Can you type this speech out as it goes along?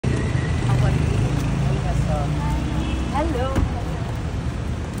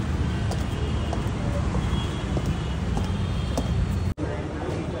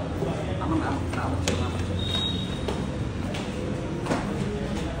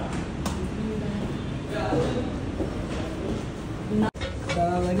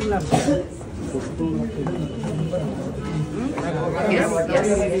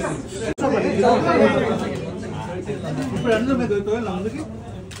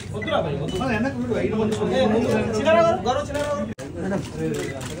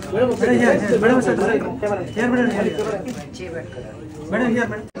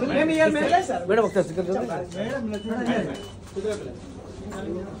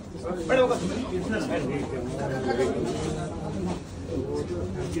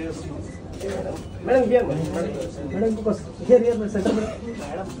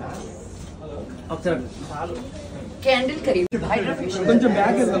Candle curry. కొంచెం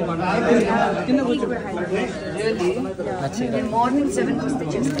back ఇద్దాం Really? Morning 7 వస్తే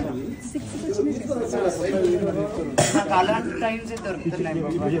చేస్తాను. నాకు అలాంటి టైమ్స్ దొరుకుతున్నాయి.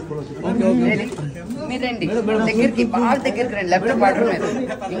 మీరు రండి దగ్గరికి, బాగా దగ్గరికి రండి, లేకపోతే పడరు మీరు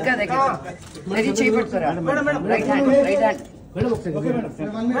ఇంకా దగ్గర అది చేపట్టుకోరా. Right hand, right hand.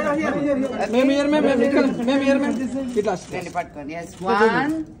 రండి పట్టుకోండి. Yes,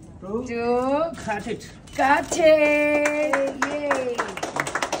 1, 2, cut it. Cut it. Yay.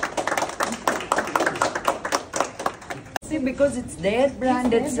 See, because it's their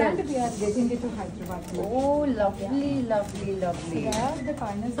brand itself. We are getting it to Hyderabad. Oh, lovely, lovely, lovely. They are the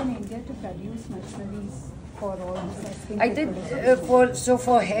partners in India to produce machineries for all this skin. I did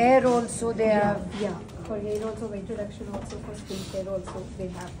for hair also they have. Yeah, for hair also, weight reduction also, for skin care also they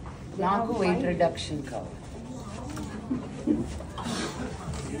have. Naku weight reduction cover.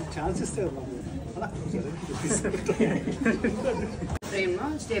 Chance ఇస్తే Prema,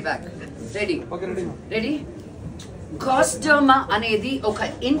 stay back. Ready? Ready? Cosderma అనేది ఒక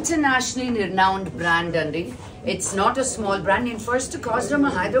internationally renowned brand అండి. It's not a small brand. నేను first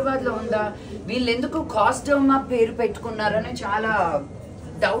కాస్డర్మా Hyderabad లో ఉందా, వీళ్ళు ఎందుకు కాస్డర్మా పేరు పెట్టుకున్నారని చాలా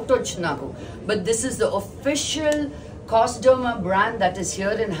డౌట్ వచ్చింది నాకు. But this is the official కాస్డర్మా brand that is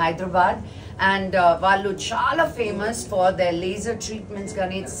here in Hyderabad. And వాళ్ళు చాలా famous for the laser treatments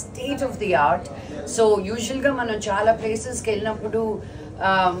కానీ state of the art. So యూజువల్గా మనం చాలా ప్లేసెస్కి వెళ్ళినప్పుడు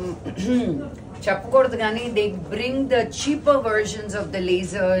చెప్పకూడదు కానీ they bring the cheaper versions of the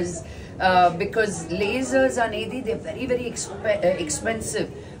lasers because lasers అనేది they very very expensive.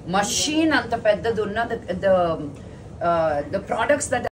 Machine అంత పెద్దది ఉన్న ద ప్రోడక్ట్స్ దట్